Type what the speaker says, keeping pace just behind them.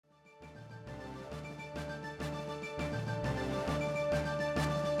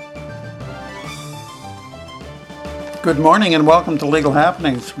Good morning and welcome to Legal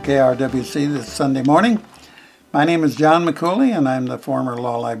Happenings from KRWC this Sunday morning. My name is John McCooley and I'm the former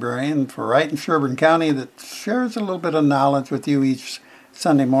law librarian for Wright and Sherburne County that shares a little bit of knowledge with you each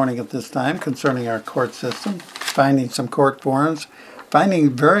Sunday morning at this time concerning our court system, finding some court forums,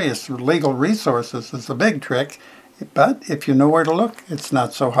 finding various legal resources is a big trick, but if you know where to look, it's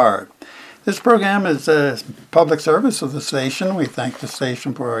not so hard. This program is a public service of the station. We thank the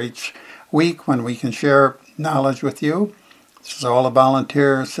station for each week when we can share knowledge with you. This is all a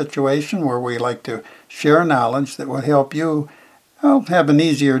volunteer situation where we like to share knowledge that will help you have an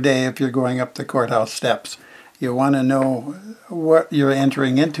easier day if you're going up the courthouse steps. You want to know what you're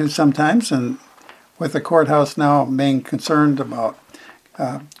entering into sometimes, and with the courthouse now being concerned about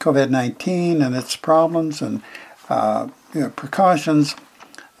COVID-19 and its problems and precautions,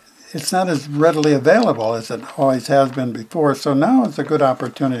 it's not as readily available as it always has been before. So now is a good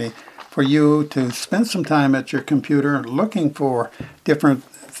opportunity for you to spend some time at your computer looking for different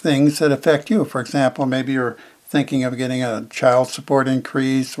things that affect you. For example, maybe you're thinking of getting a child support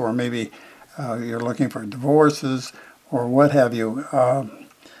increase, or maybe you're looking for divorces, or what have you.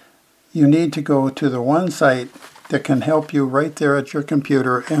 You need to go to the one site that can help you right there at your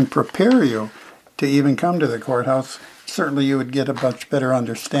computer and prepare you to even come to the courthouse. Certainly you would get a much better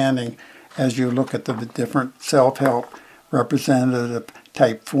understanding as you look at the different self-help representative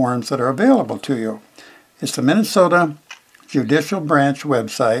type forms that are available to you. It's the Minnesota Judicial Branch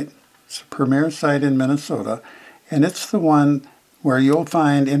website. It's a premier site in Minnesota, and it's the one where you'll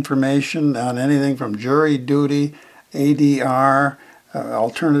find information on anything from jury duty, ADR,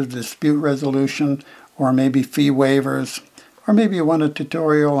 alternative dispute resolution, or maybe fee waivers, or maybe you want a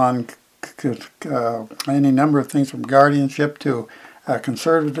tutorial on any number of things from guardianship to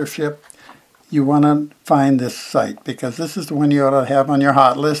conservatorship. You want to find this site because this is the one you ought to have on your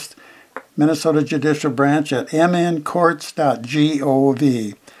hot list. Minnesota Judicial Branch at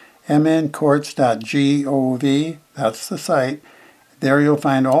mncourts.gov. mncourts.gov, that's the site. There you'll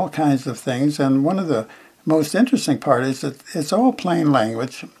find all kinds of things, and one of the most interesting part is that it's all plain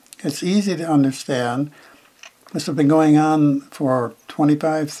language. It's easy to understand. This has been going on for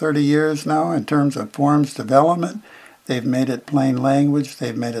 25, 30 years now in terms of forms development. They've made it plain language.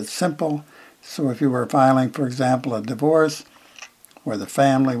 They've made it simple. So if you were filing, for example, a divorce, or the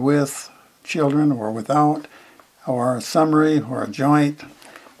family with children or without, or a summary or a joint,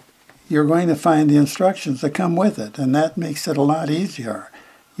 you're going to find the instructions that come with it, and that makes it a lot easier.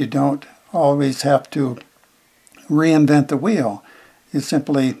 You don't always have to reinvent the wheel. You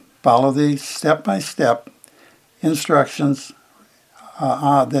simply follow the step-by-step instructions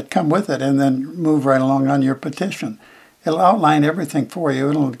that come with it and then move right along on your petition. It'll outline everything for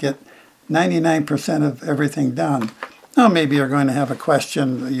you. It'll get 99% of everything done. Now maybe you're going to have a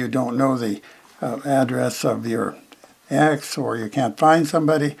question, you don't know the address of your ex, or you can't find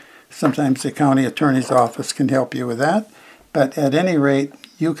somebody. Sometimes the county attorney's office can help you with that. But at any rate,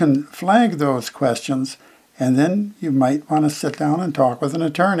 you can flag those questions, and then you might want to sit down and talk with an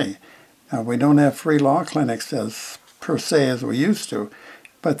attorney. Now, we don't have free law clinics as per se as we used to,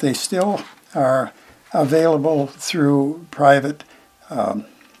 but they still are available through private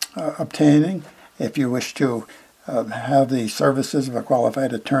obtaining. If you wish to have the services of a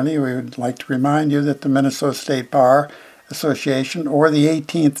qualified attorney, we would like to remind you that the Minnesota State Bar Association, or the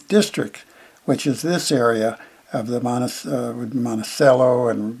 18th District, which is this area of the Monticello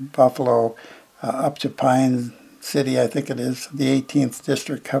and Buffalo up to Pine City, I think it is. The 18th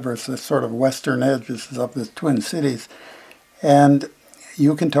District covers the sort of western edges of the Twin Cities. And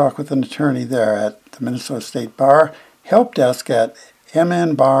you can talk with an attorney there at the Minnesota State Bar Help Desk at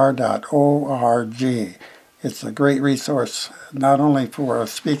mnbar.org. It's a great resource, not only for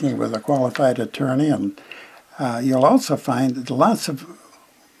speaking with a qualified attorney, and you'll also find lots of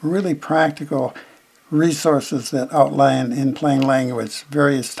really practical resources that outline in plain language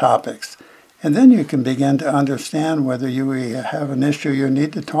various topics. And then you can begin to understand whether you have an issue you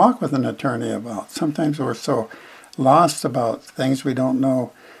need to talk with an attorney about. Sometimes we're so lost about things we don't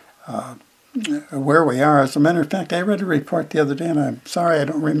know where we are. As a matter of fact, I read a report the other day, and I'm sorry I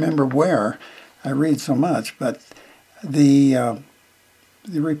don't remember where. I read so much, but the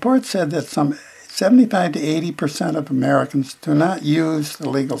report said that some 75 to 80% of Americans do not use the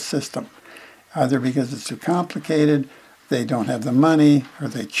legal system, either because it's too complicated, they don't have the money, or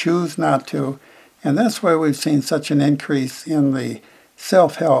they choose not to. And that's why we've seen such an increase in the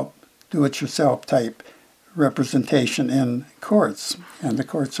self-help, do-it-yourself type representation in courts. And the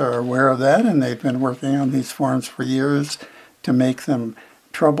courts are aware of that, and they've been working on these forms for years to make them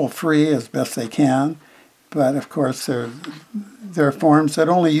trouble-free as best they can. But of course, there are forms that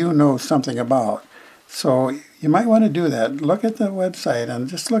only you know something about. So you might want to do that. Look at the website and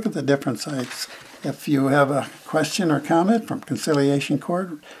just look at the different sites. If you have a question or comment from Conciliation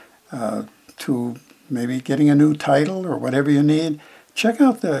Court to maybe getting a new title or whatever you need, check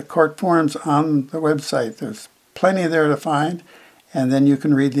out the court forms on the website. There's plenty there to find, and then you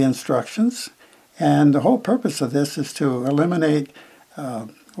can read the instructions. And the whole purpose of this is to eliminate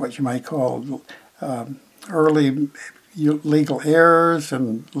what you might call early legal errors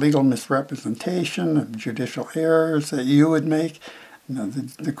and legal misrepresentation and judicial errors that you would make.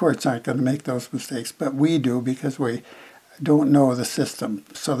 The courts aren't going to make those mistakes, but we do because we don't know the system.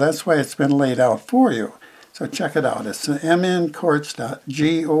 So that's why it's been laid out for you. So check it out. It's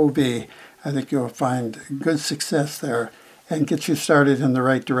mncourts.gov. I think you'll find good success there and get you started in the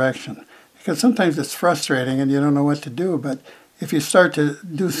right direction. Because sometimes it's frustrating and you don't know what to do, but if you start to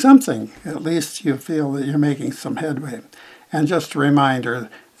do something, at least you feel that you're making some headway. And just a reminder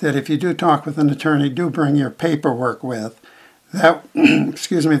that if you do talk with an attorney, do bring your paperwork with. That,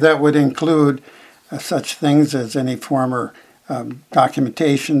 that would include such things as any form or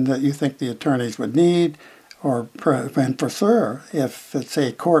documentation that you think the attorneys would need, or and for sure, if it's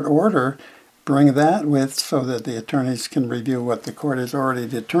a court order, bring that with so that the attorneys can review what the court has already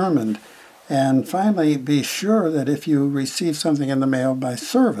determined. And finally, be sure that if you receive something in the mail by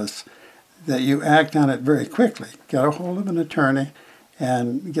service, that you act on it very quickly. Get a hold of an attorney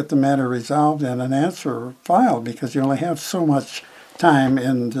and get the matter resolved and an answer filed, because you only have so much time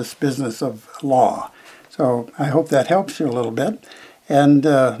in this business of law. So I hope that helps you a little bit. And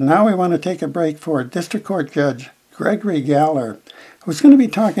now we want to take a break for District Court Judge Gregory Galler, who's going to be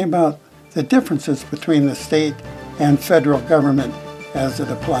talking about the differences between the state and federal government as it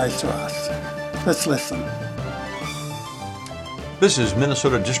applies to us. Let's listen. This is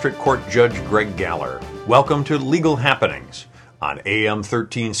Minnesota District Court Judge Greg Galler. Welcome to Legal Happenings on AM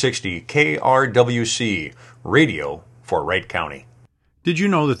 1360 KRWC, radio for Wright County. Did you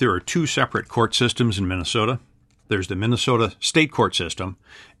know that there are two separate court systems in Minnesota? There's the Minnesota State Court System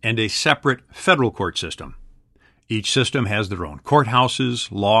and a separate federal court system. Each system has their own courthouses,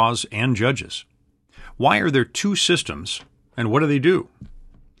 laws, and judges. Why are there two systems, and what do they do?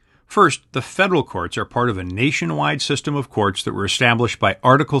 First, the federal courts are part of a nationwide system of courts that were established by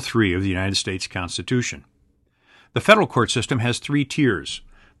Article 3 of the United States Constitution. The federal court system has three tiers.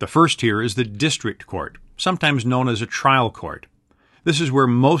 The first tier is the district court, sometimes known as a trial court. This is where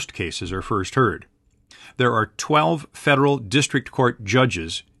most cases are first heard. There are 12 federal district court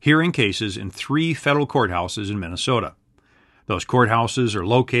judges hearing cases in 3 federal courthouses in Minnesota. Those courthouses are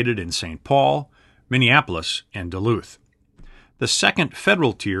located in St. Paul, Minneapolis, and Duluth. The second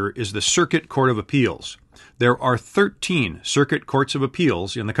federal tier is the Circuit Court of Appeals. There are 13 Circuit Courts of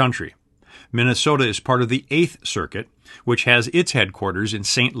Appeals in the country. Minnesota is part of the 8th Circuit, which has its headquarters in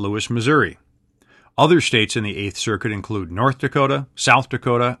St. Louis, Missouri. Other states in the 8th Circuit include North Dakota, South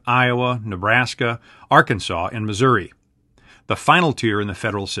Dakota, Iowa, Nebraska, Arkansas, and Missouri. The final tier in the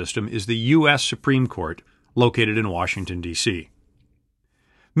federal system is the U.S. Supreme Court, located in Washington, D.C.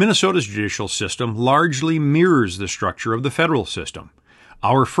 Minnesota's judicial system largely mirrors the structure of the federal system.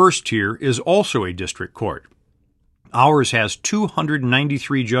 Our first tier is also a district court. Ours has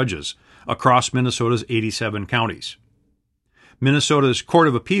 293 judges across Minnesota's 87 counties. Minnesota's Court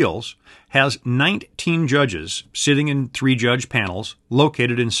of Appeals has 19 judges sitting in 3-judge panels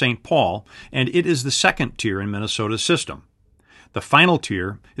located in St. Paul, and it is the second tier in Minnesota's system. The final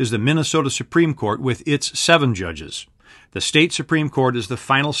tier is the Minnesota Supreme Court with its 7 judges. The state Supreme Court is the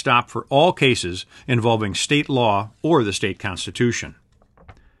final stop for all cases involving state law or the state constitution.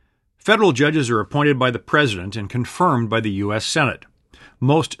 Federal judges are appointed by the President and confirmed by the U.S. Senate.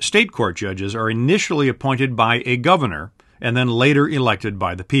 Most state court judges are initially appointed by a governor and then later elected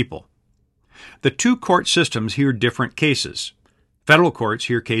by the people. The two court systems hear different cases. Federal courts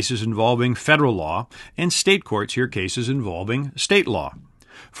hear cases involving federal law, and state courts hear cases involving state law.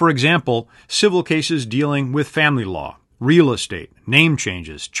 For example, civil cases dealing with family law, real estate, name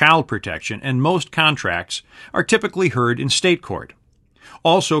changes, child protection, and most contracts are typically heard in state court.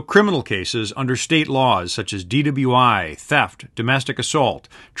 Also, criminal cases under state laws such as DWI, theft, domestic assault,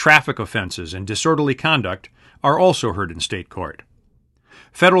 traffic offenses, and disorderly conduct are also heard in state court.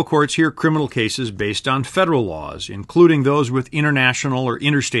 Federal courts hear criminal cases based on federal laws, including those with international or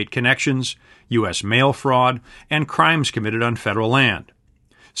interstate connections, U.S. mail fraud, and crimes committed on federal land.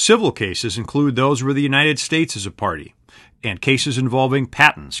 Civil cases include those where the United States is a party, and cases involving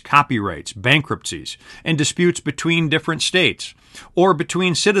patents, copyrights, bankruptcies, and disputes between different states, or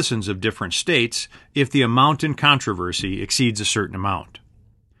between citizens of different states if the amount in controversy exceeds a certain amount.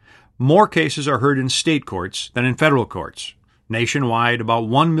 More cases are heard in state courts than in federal courts. Nationwide, about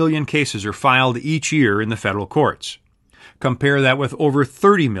 1 million cases are filed each year in the federal courts. Compare that with over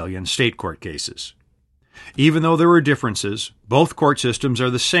 30 million state court cases. Even though there are differences, both court systems are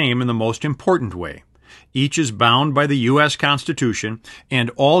the same in the most important way. Each is bound by the U.S. Constitution, and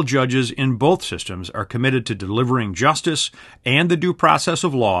all judges in both systems are committed to delivering justice and the due process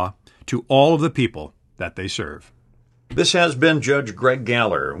of law to all of the people that they serve. This has been Judge Greg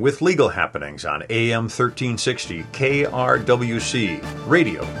Galler with Legal Happenings on AM 1360 KRWC,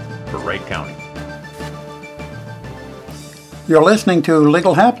 radio for Wright County. You're listening to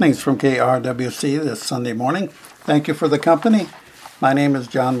Legal Happenings from KRWC this Sunday morning. Thank you for the company. My name is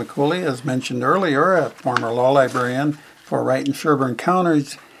John McCooley, as mentioned earlier, a former law librarian for Wright and Sherburne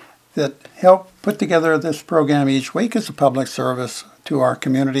counties that help put together this program each week as a public service to our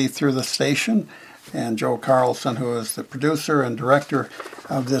community through the station. And Joe Carlson, who is the producer and director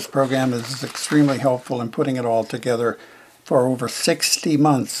of this program, is extremely helpful in putting it all together for over 60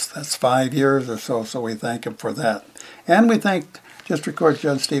 months. That's 5 years or so, so we thank him for that. And we thank District Court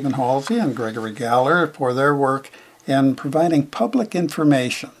Judge Stephen Halsey and Gregory Galler for their work in providing public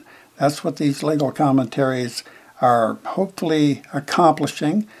information. That's what these legal commentaries are hopefully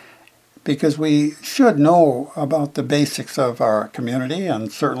accomplishing, because we should know about the basics of our community,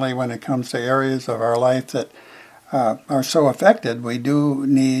 and certainly when it comes to areas of our life that are so affected, we do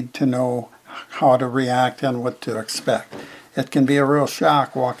need to know how to react and what to expect. It can be a real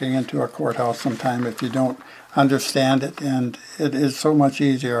shock walking into a courthouse sometime if you don't understand it, and it is so much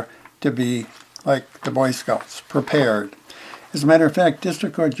easier to be like the Boy Scouts, prepared. As a matter of fact,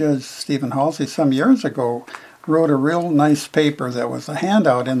 District Court Judge Stephen Halsey some years ago wrote a real nice paper that was a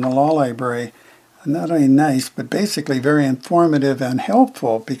handout in the law library. Not only nice, but basically very informative and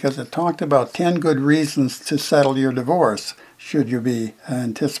helpful, because it talked about 10 good reasons to settle your divorce, should you be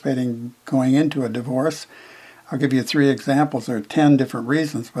anticipating going into a divorce. I'll give you 3 examples. There are 10 different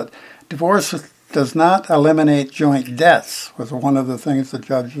reasons, but divorce does not eliminate joint debts, was one of the things the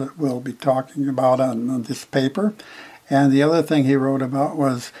judge will be talking about on this paper. And the other thing he wrote about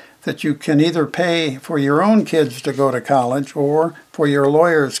was that you can either pay for your own kids to go to college or for your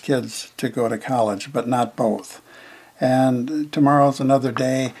lawyer's kids to go to college, but not both. And tomorrow's another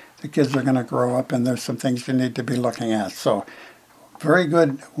day. The kids are going to grow up, and there's some things you need to be looking at. So very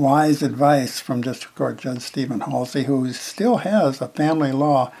good, wise advice from District Court Judge Stephen Halsey, who still has a family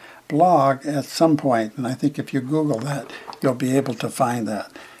law blog at some point. And I think if you Google that, you'll be able to find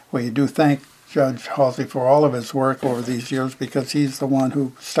that. We do thank Judge Halsey for all of his work over these years, because he's the one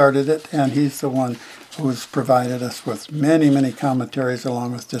who started it, and he's the one who's provided us with many, many commentaries,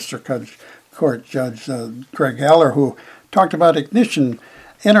 along with District Court Judge Greg Galler, who talked about ignition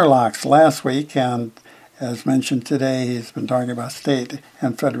interlocks last week, and as mentioned today, he's been talking about state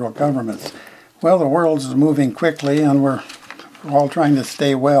and federal governments. Well, the world is moving quickly, and we're all trying to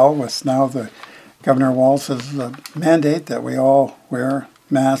stay well with now the Governor Walz's mandate that we all wear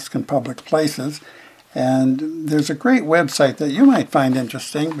masks in public places. And there's a great website that you might find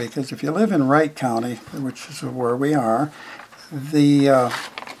interesting, because if you live in Wright County, which is where we are, the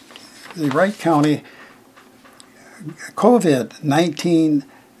Wright County COVID-19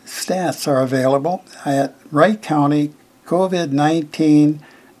 stats are available at Wright County COVID-19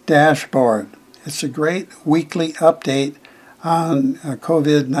 dashboard. It's a great weekly update on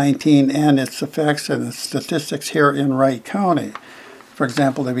COVID-19 and its effects and its statistics here in Wright County. For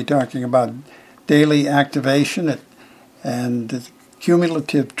example, they'll be talking about daily activation and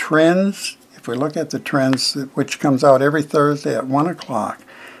cumulative trends. If we look at the trends, which comes out every Thursday at 1 o'clock,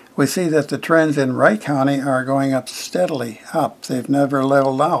 we see that the trends in Wright County are going up steadily up. They've never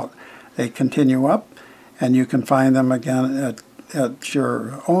leveled out. They continue up, and you can find them again at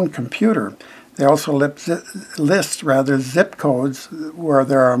your own computer. They also list zip codes where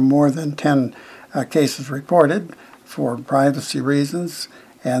there are more than 10 cases reported for privacy reasons,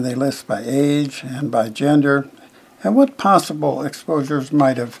 and they list by age and by gender and what possible exposures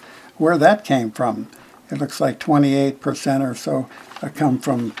might have, where that came from. It looks like 28% or so come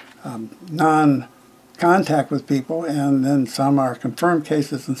from non-contact with people, and then some are confirmed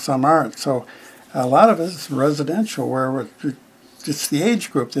cases and some aren't. So a lot of it is residential, where it's the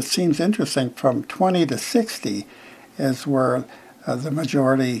age group that seems interesting. From 20 to 60 is where the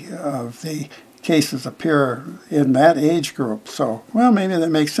majority of the cases appear in that age group. So, well, maybe that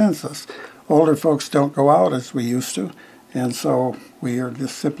makes sense. Us older folks don't go out as we used to, and so we are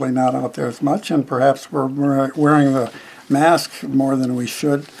just simply not out there as much, and perhaps we're wearing the mask more than we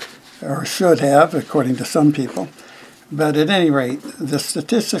should or should have, according to some people. But at any rate, the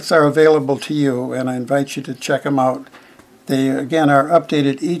statistics are available to you, and I invite you to check them out. They, again, are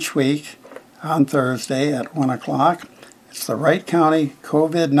updated each week on Thursday at 1 o'clock. It's the Wright County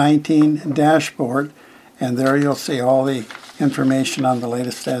COVID-19 dashboard, and there you'll see all the information on the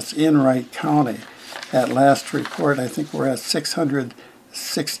latest stats in Wright County. At last report, I think we're at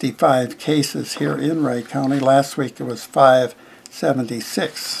 665 cases here in Wright County. Last week it was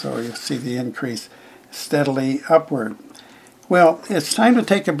 576, so you see the increase steadily upward. Well, it's time to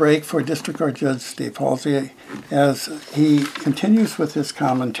take a break for District Court Judge Steve Halsey as he continues with his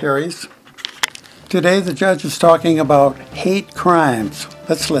commentaries. Today the judge is talking about hate crimes.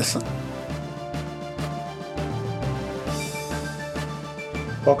 Let's listen.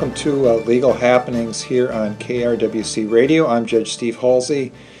 Welcome to Legal Happenings here on KRWC Radio. I'm Judge Steve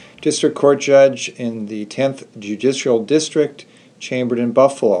Halsey, District Court Judge in the 10th Judicial District, chambered in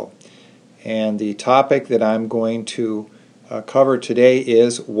Buffalo. And the topic that I'm going to cover today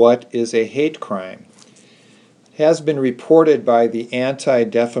is, what is a hate crime? It has been reported by the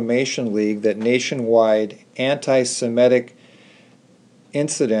Anti-Defamation League that nationwide anti-Semitic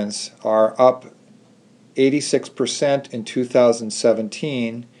incidents are up 86% in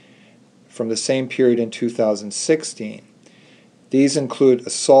 2017 from the same period in 2016. These include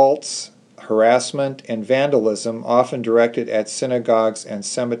assaults, harassment, and vandalism, often directed at synagogues and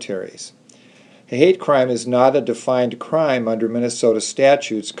cemeteries. A hate crime is not a defined crime under Minnesota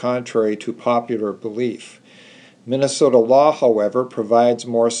statutes, contrary to popular belief. Minnesota law, however, provides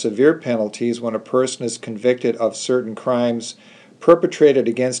more severe penalties when a person is convicted of certain crimes perpetrated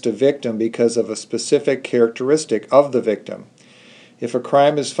against a victim because of a specific characteristic of the victim. If a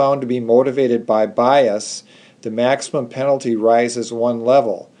crime is found to be motivated by bias, the maximum penalty rises one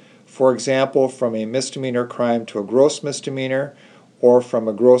level. For example, from a misdemeanor crime to a gross misdemeanor, or from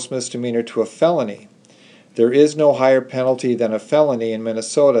a gross misdemeanor to a felony. There is no higher penalty than a felony in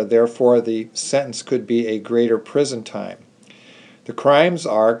Minnesota, therefore the sentence could be a greater prison time. The crimes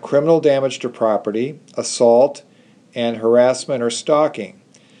are criminal damage to property, assault, and harassment or stalking.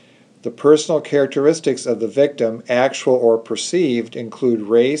 The personal characteristics of the victim, actual or perceived, include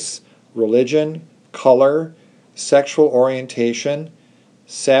race, religion, color, sexual orientation,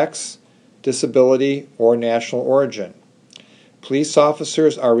 sex, disability, or national origin. Police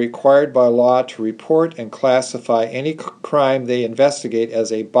officers are required by law to report and classify any crime they investigate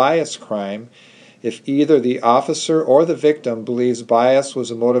as a bias crime if either the officer or the victim believes bias was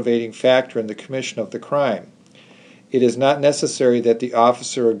a motivating factor in the commission of the crime. It is not necessary that the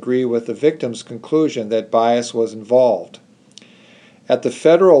officer agree with the victim's conclusion that bias was involved. At the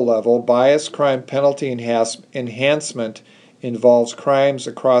federal level, bias crime penalty enhancement involves crimes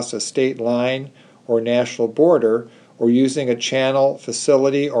across a state line or national border, or using a channel,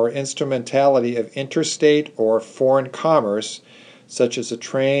 facility, or instrumentality of interstate or foreign commerce, such as a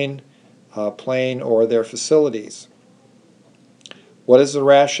train, plane, or their facilities. What is the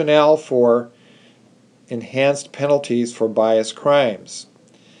rationale for enhanced penalties for bias crimes?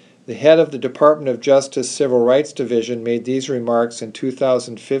 The head of the Department of Justice Civil Rights Division made these remarks in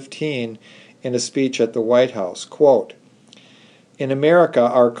 2015 in a speech at the White House. Quote, "In America,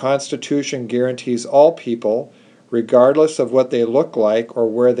 our Constitution guarantees all people, regardless of what they look like or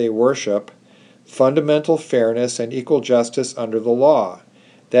where they worship, fundamental fairness and equal justice under the law.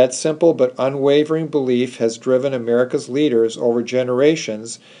 That simple but unwavering belief has driven America's leaders over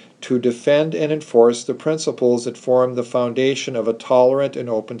generations to defend and enforce the principles that form the foundation of a tolerant and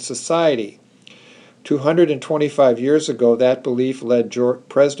open society. 225 years ago, that belief led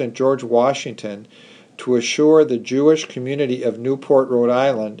President George Washington to assure the Jewish community of Newport, Rhode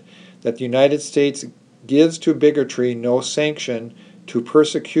Island, that the United States gives to bigotry no sanction, to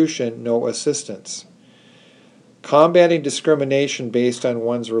persecution no assistance. Combating discrimination based on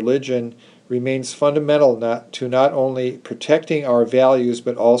one's religion remains fundamental to not only protecting our values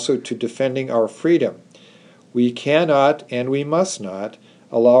but also to defending our freedom. We cannot and we must not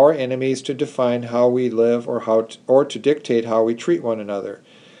allow our enemies to define how we live or to dictate how we treat one another.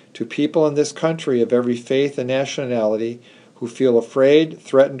 To people in this country of every faith and nationality who feel afraid,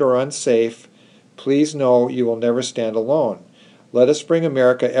 threatened, or unsafe, please know you will never stand alone. Let us bring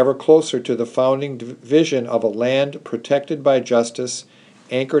America ever closer to the founding vision of a land protected by justice,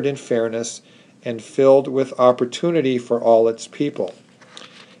 anchored in fairness, and filled with opportunity for all its people."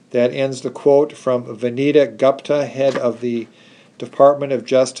 That ends the quote from Vanita Gupta, head of the Department of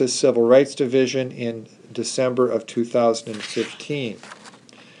Justice Civil Rights Division, in December of 2015.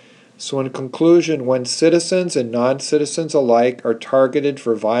 So in conclusion, when citizens and non-citizens alike are targeted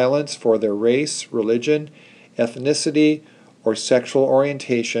for violence for their race, religion, ethnicity, or sexual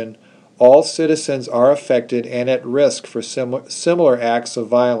orientation, all citizens are affected and at risk for similar acts of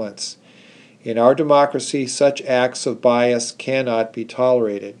violence. In our democracy, such acts of bias cannot be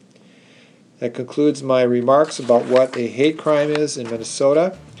tolerated. That concludes my remarks about what a hate crime is in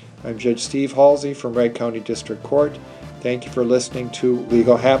Minnesota. I'm Judge Steve Halsey from Wright County District Court. Thank you for listening to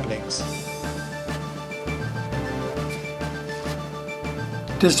Legal Happenings.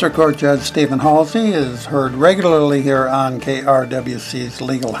 District Court Judge Stephen Halsey is heard regularly here on KRWC's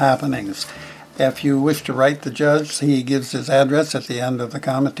Legal Happenings. If you wish to write the judge, he gives his address at the end of the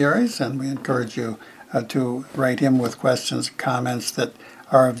commentaries, and we encourage you to write him with questions and comments that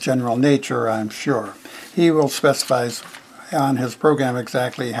are of general nature, I'm sure. He will specify on his program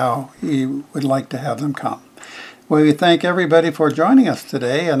exactly how he would like to have them come. We thank everybody for joining us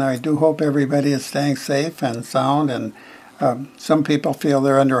today, and I do hope everybody is staying safe and sound, and some people feel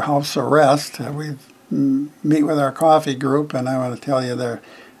they're under house arrest. We meet with our coffee group, and I want to tell you,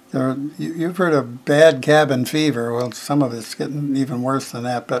 you've heard of bad cabin fever. Well, some of it's getting even worse than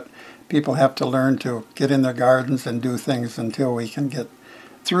that, but people have to learn to get in their gardens and do things until we can get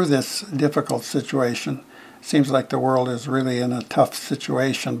through this difficult situation. Seems like the world is really in a tough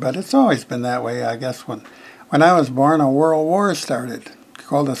situation, but it's always been that way, I guess. When I was born, a world war started,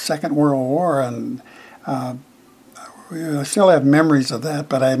 called the Second World War, and I still have memories of that,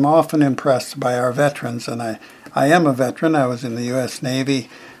 but I'm often impressed by our veterans, and I am a veteran. I was in the U.S. Navy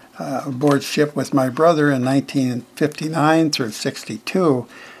aboard ship with my brother in 1959 through 62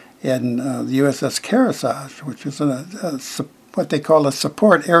 in the USS Kearsarge, which is what they call a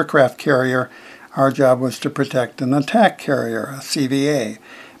support aircraft carrier. Our job was to protect an attack carrier, a CVA.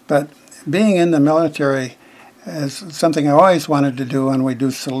 But being in the military is something I always wanted to do, and we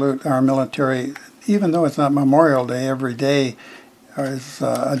do salute our military. Even though it's not Memorial Day, every day is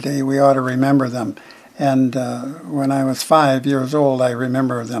a day we ought to remember them. And when I was 5 years old, I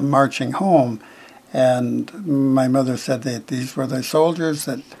remember them marching home. And my mother said that these were the soldiers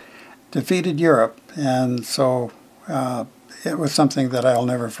that defeated Europe. And so it was something that I'll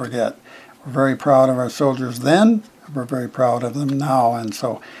never forget. We're very proud of our soldiers then. We're very proud of them now. And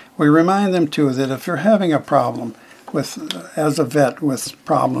so we remind them, too, that if you're having a problem as a vet with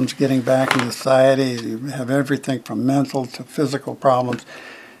problems getting back in society, you have everything from mental to physical problems,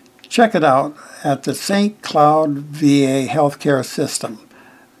 check it out at the St. Cloud VA healthcare system.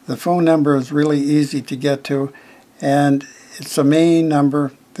 The phone number is really easy to get to, and it's a main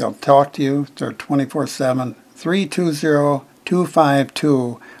number. They'll talk to you. They're 24/7,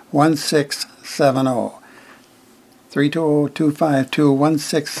 320-252-1670.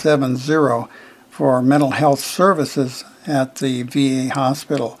 320-252-1670 for mental health services at the VA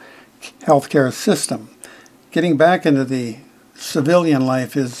hospital healthcare system. Getting back into the civilian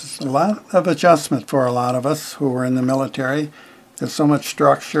life is a lot of adjustment for a lot of us who were in the military. There's so much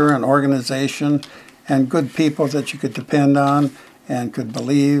structure and organization and good people that you could depend on and could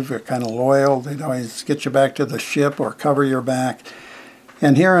believe are kind of loyal. They'd always get you back to the ship or cover your back.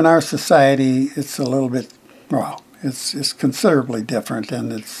 And here in our society, it's a little bit, it's considerably different,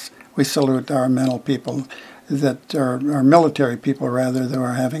 and we salute our mental people that are our military people, rather, that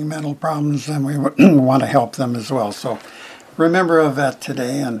are having mental problems, and we want to help them as well. So remember a vet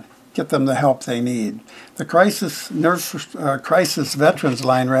today and get them the help they need. The crisis veterans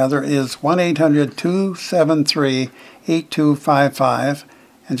line is 1-800-273-8255,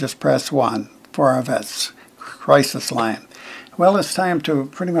 and just press 1 for our vets crisis line. Well, it's time to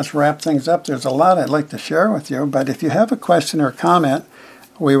pretty much wrap things up. There's a lot I'd like to share with you, but if you have a question or comment,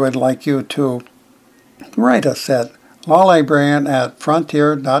 we would like you to write us at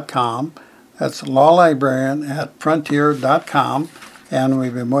lawlibrarian@frontier.com. That's lawlibrarian@frontier.com, and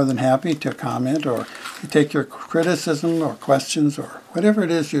we'd be more than happy to comment or take your criticism or questions or whatever it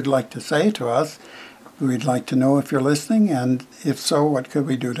is you'd like to say to us. We'd like to know if you're listening, and if so, what could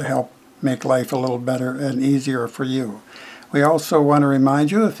we do to help make life a little better and easier for you. We also want to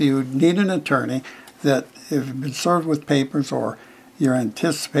remind you, if you need an attorney, that if you've been served with papers or you're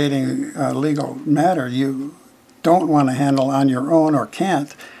anticipating a legal matter you don't want to handle on your own or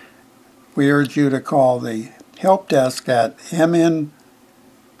can't, we urge you to call the help desk at mnbar.org.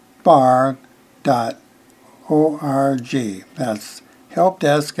 That's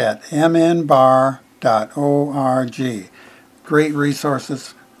helpdesk at mnbar.org. Great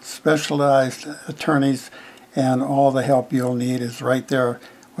resources, specialized attorneys, and all the help you'll need is right there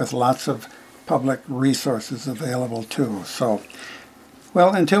with lots of public resources available too. So,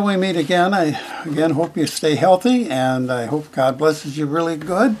 well, until we meet again, I again hope you stay healthy, and I hope God blesses you really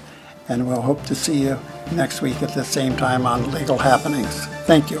good, and we'll hope to see you next week at the same time on Legal Happenings.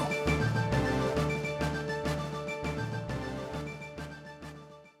 Thank you.